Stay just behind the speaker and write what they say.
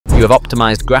You have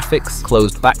optimized graphics,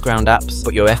 closed background apps,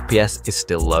 but your FPS is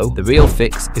still low? The real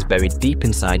fix is buried deep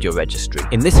inside your registry.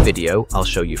 In this video, I'll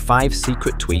show you 5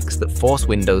 secret tweaks that force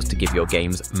Windows to give your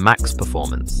games max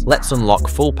performance. Let's unlock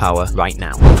full power right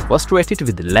now. Frustrated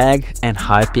with lag and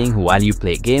high ping while you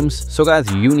play games? So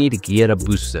guys, you need Gear Up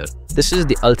Booster. This is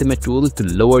the ultimate tool to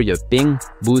lower your ping,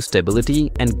 boost stability,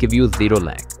 and give you zero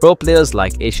lag. Pro players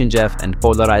like AsianJeff and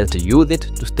Polarized use it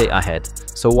to stay ahead.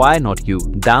 So why not you?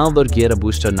 Download Gear Up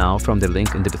Booster now from the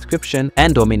link in the description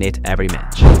and dominate every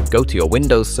match. Go to your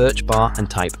Windows search bar and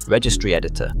type Registry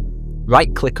Editor.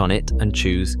 Right-click on it and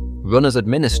choose Run as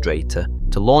Administrator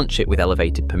to launch it with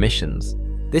elevated permissions.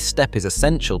 This step is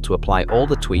essential to apply all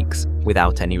the tweaks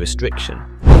without any restriction.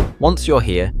 Once you're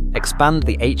here, expand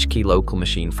the HKey local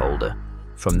machine folder.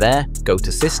 From there, go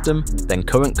to System, then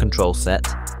Current Control Set,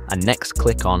 and next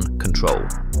click on Control.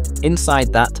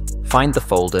 Inside that, find the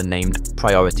folder named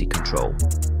Priority Control.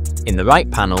 In the right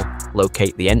panel,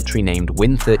 locate the entry named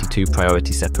Win32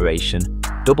 Priority Separation,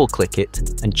 double-click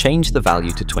it, and change the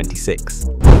value to 26.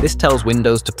 This tells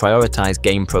Windows to prioritize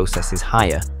game processes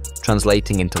higher,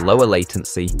 translating into lower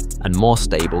latency and more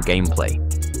stable gameplay.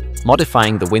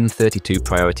 Modifying the Win32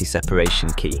 priority separation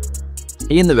key.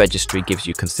 E in the registry gives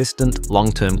you consistent,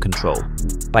 long-term control.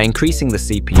 By increasing the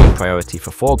CPU priority for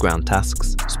foreground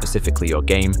tasks, specifically your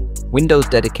game, Windows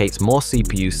dedicates more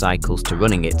CPU cycles to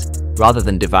running it, rather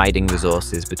than dividing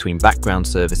resources between background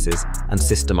services and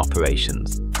system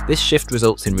operations. This shift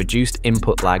results in reduced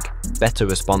input lag, better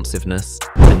responsiveness,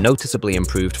 and noticeably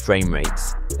improved frame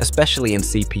rates, especially in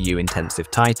CPU-intensive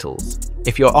titles.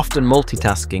 If you're often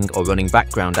multitasking or running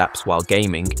background apps while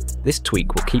gaming, this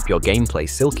tweak will keep your gameplay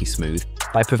silky smooth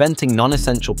by preventing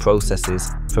non-essential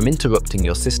processes from interrupting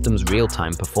your system's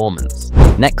real-time performance.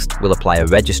 Next, we'll apply a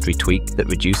registry tweak that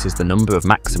reduces the number of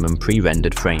maximum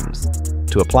pre-rendered frames.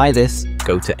 To apply this,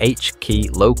 go to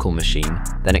HKey local machine,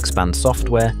 then expand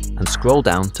Software and scroll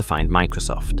down to find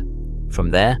Microsoft.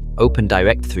 From there, open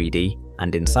Direct3D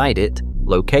and inside it,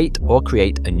 locate or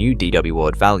create a new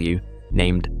DWORD value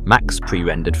named MAX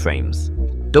Prerendered Frames.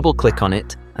 Double-click on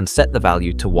it and set the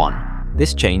value to 1.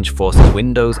 This change forces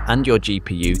Windows and your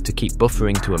GPU to keep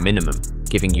buffering to a minimum,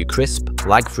 giving you crisp,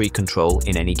 lag-free control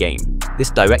in any game.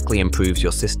 This directly improves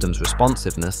your system's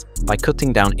responsiveness by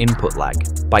cutting down input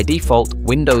lag. By default,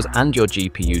 Windows and your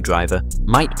GPU driver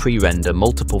might pre-render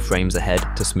multiple frames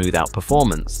ahead to smooth out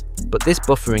performance, but this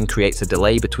buffering creates a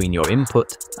delay between your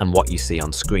input and what you see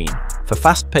on screen. For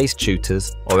fast-paced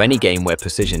shooters, or any game where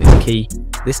precision is key,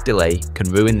 this delay can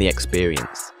ruin the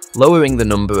experience. Lowering the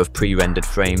number of pre-rendered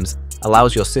frames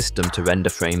allows your system to render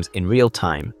frames in real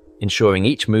time, ensuring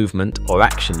each movement or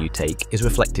action you take is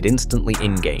reflected instantly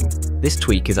in-game. This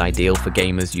tweak is ideal for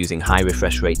gamers using high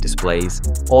refresh rate displays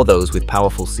or those with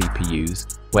powerful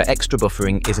CPUs, where extra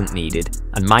buffering isn't needed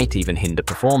and might even hinder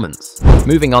performance.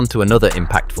 Moving on to another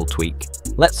impactful tweak,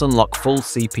 let's unlock full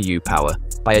CPU power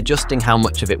by adjusting how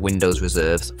much of it Windows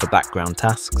reserves for background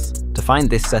tasks. To find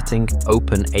this setting,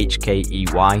 open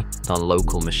HKEY on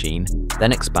local machine,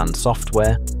 then expand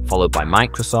Software, followed by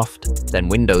Microsoft, then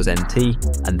Windows NT,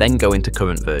 and then go into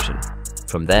Current Version.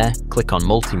 From there, click on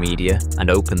Multimedia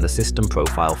and open the System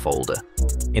Profile folder.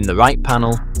 In the right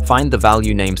panel, find the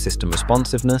value named System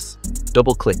Responsiveness,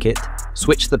 double-click it,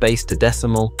 switch the base to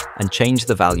decimal, and change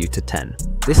the value to 10.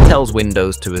 This tells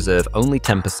Windows to reserve only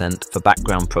 10% for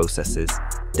background processes,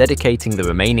 dedicating the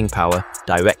remaining power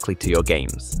directly to your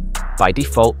games. By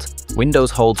default, Windows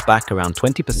holds back around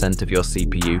 20% of your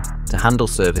CPU to handle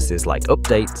services like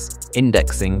updates,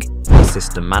 indexing, and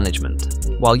system management.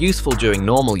 While useful during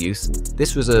normal use,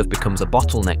 this reserve becomes a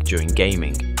bottleneck during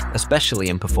gaming, especially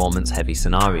in performance-heavy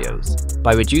scenarios.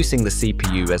 By reducing the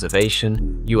CPU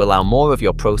reservation, you allow more of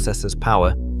your processor's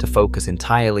power to focus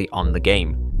entirely on the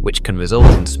game, which can result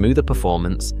in smoother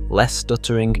performance, less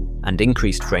stuttering, and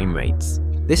increased frame rates.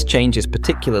 This change is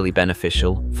particularly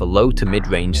beneficial for low to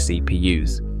mid-range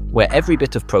CPUs, where every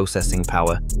bit of processing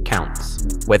power counts.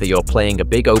 Whether you're playing a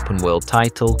big open-world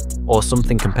title or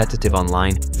something competitive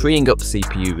online, freeing up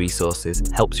CPU resources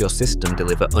helps your system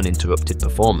deliver uninterrupted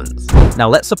performance. Now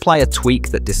let's apply a tweak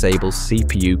that disables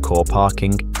CPU core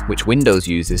parking, which Windows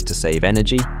uses to save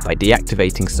energy by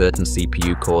deactivating certain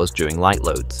CPU cores during light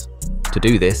loads. To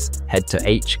do this, head to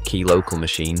HKey local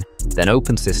machine, then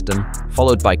open System,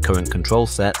 followed by Current Control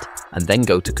Set, and then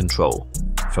go to Control.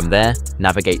 From there,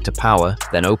 navigate to Power,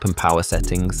 then open Power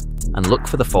Settings, and look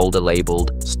for the folder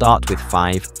labeled Start with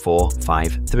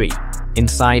 5453.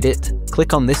 Inside it,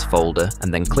 click on this folder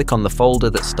and then click on the folder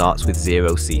that starts with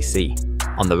 0cc.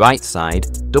 On the right side,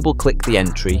 double-click the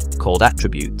entry called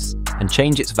Attributes and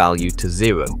change its value to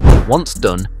 0. Once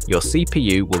done, your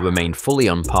CPU will remain fully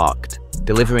unparked,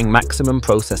 delivering maximum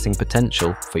processing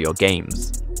potential for your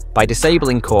games. By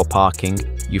disabling core parking,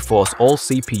 you force all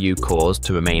CPU cores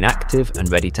to remain active and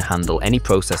ready to handle any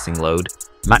processing load,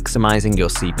 maximizing your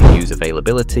CPU's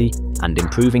availability and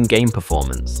improving game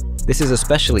performance. This is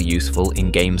especially useful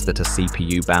in games that are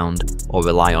CPU-bound or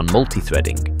rely on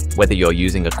multi-threading. Whether you're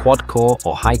using a quad-core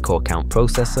or high-core count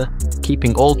processor,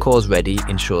 keeping all cores ready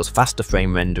ensures faster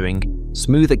frame rendering,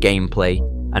 smoother gameplay,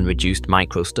 and reduced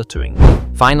micro-stuttering.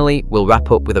 Finally, we'll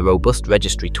wrap up with a robust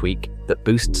registry tweak that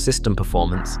boosts system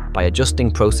performance by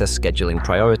adjusting process scheduling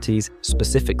priorities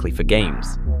specifically for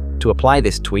games. To apply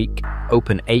this tweak,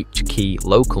 open H-key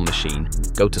local machine,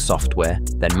 go to Software,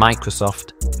 then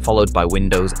Microsoft, followed by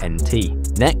Windows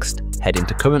NT. Next, head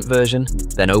into Current Version,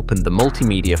 then open the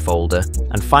Multimedia folder,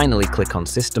 and finally click on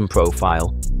System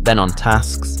Profile, then on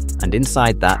Tasks, and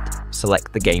inside that,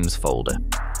 select the Games folder.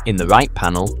 In the right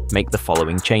panel, make the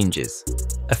following changes.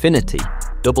 Affinity,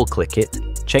 double-click it,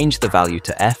 change the value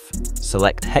to F,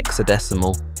 select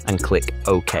hexadecimal, and click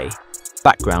OK.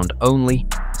 Background only,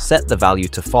 set the value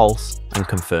to false, and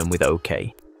confirm with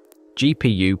OK.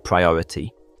 GPU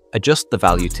priority, adjust the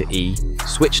value to E,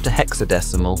 switch to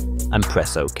hexadecimal, and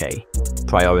press OK.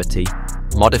 Priority,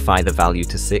 modify the value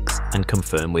to 6 and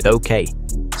confirm with OK.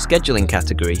 Scheduling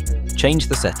category, change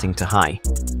the setting to high.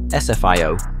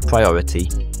 SFIO, priority,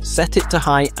 set it to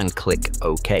high and click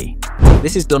OK.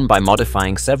 This is done by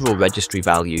modifying several registry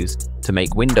values to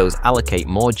make Windows allocate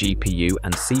more GPU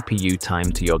and CPU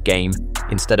time to your game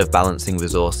instead of balancing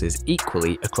resources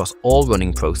equally across all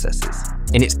running processes.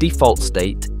 In its default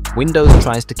state, Windows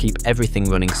tries to keep everything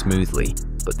running smoothly,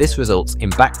 but this results in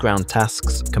background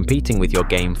tasks competing with your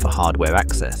game for hardware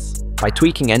access. By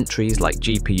tweaking entries like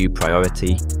GPU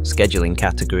priority, scheduling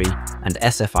category, and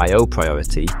SFIO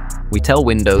priority, we tell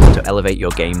Windows to elevate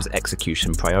your game's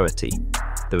execution priority.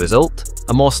 The result?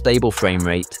 A more stable frame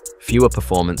rate, fewer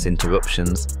performance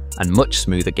interruptions, and much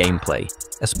smoother gameplay,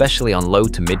 especially on low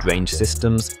to mid-range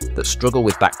systems that struggle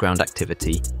with background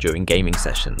activity during gaming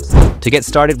sessions. To get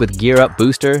started with Gear Up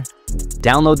Booster,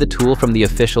 download the tool from the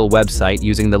official website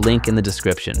using the link in the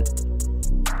description.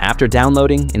 After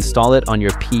downloading, install it on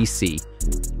your PC.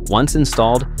 Once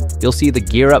installed, you'll see the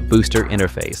Gear Up Booster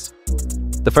interface.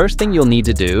 The first thing you'll need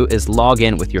to do is log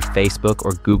in with your Facebook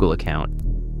or Google account.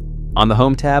 On the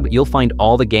Home tab, you'll find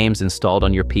all the games installed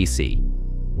on your PC.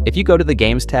 If you go to the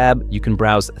Games tab, you can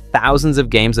browse thousands of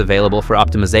games available for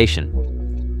optimization.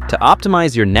 To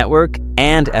optimize your network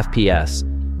and FPS,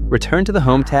 return to the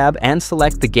Home tab and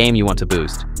select the game you want to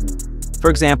boost. For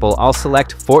example, I'll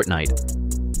select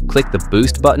Fortnite. Click the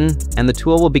Boost button, and the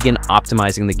tool will begin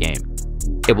optimizing the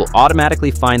game. It will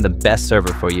automatically find the best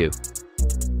server for you.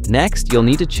 Next, you'll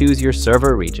need to choose your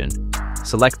server region.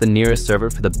 Select the nearest server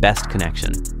for the best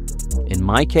connection. In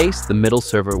my case, the middle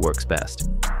server works best.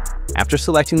 After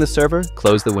selecting the server,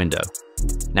 close the window.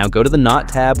 Now go to the Not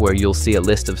tab where you'll see a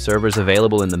list of servers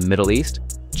available in the Middle East.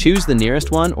 Choose the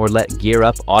nearest one or let Gear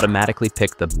Up automatically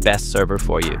pick the best server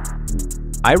for you.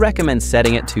 I recommend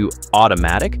setting it to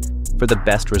Automatic for the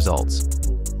best results.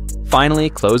 Finally,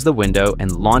 close the window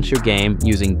and launch your game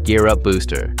using Gear Up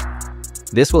Booster.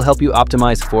 This will help you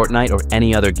optimize Fortnite or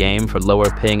any other game for lower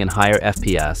ping and higher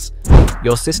FPS.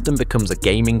 Your system becomes a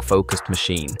gaming-focused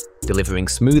machine, delivering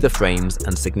smoother frames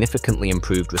and significantly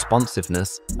improved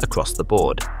responsiveness across the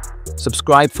board.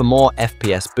 Subscribe for more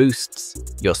FPS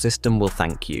boosts. Your system will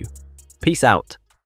thank you. Peace out.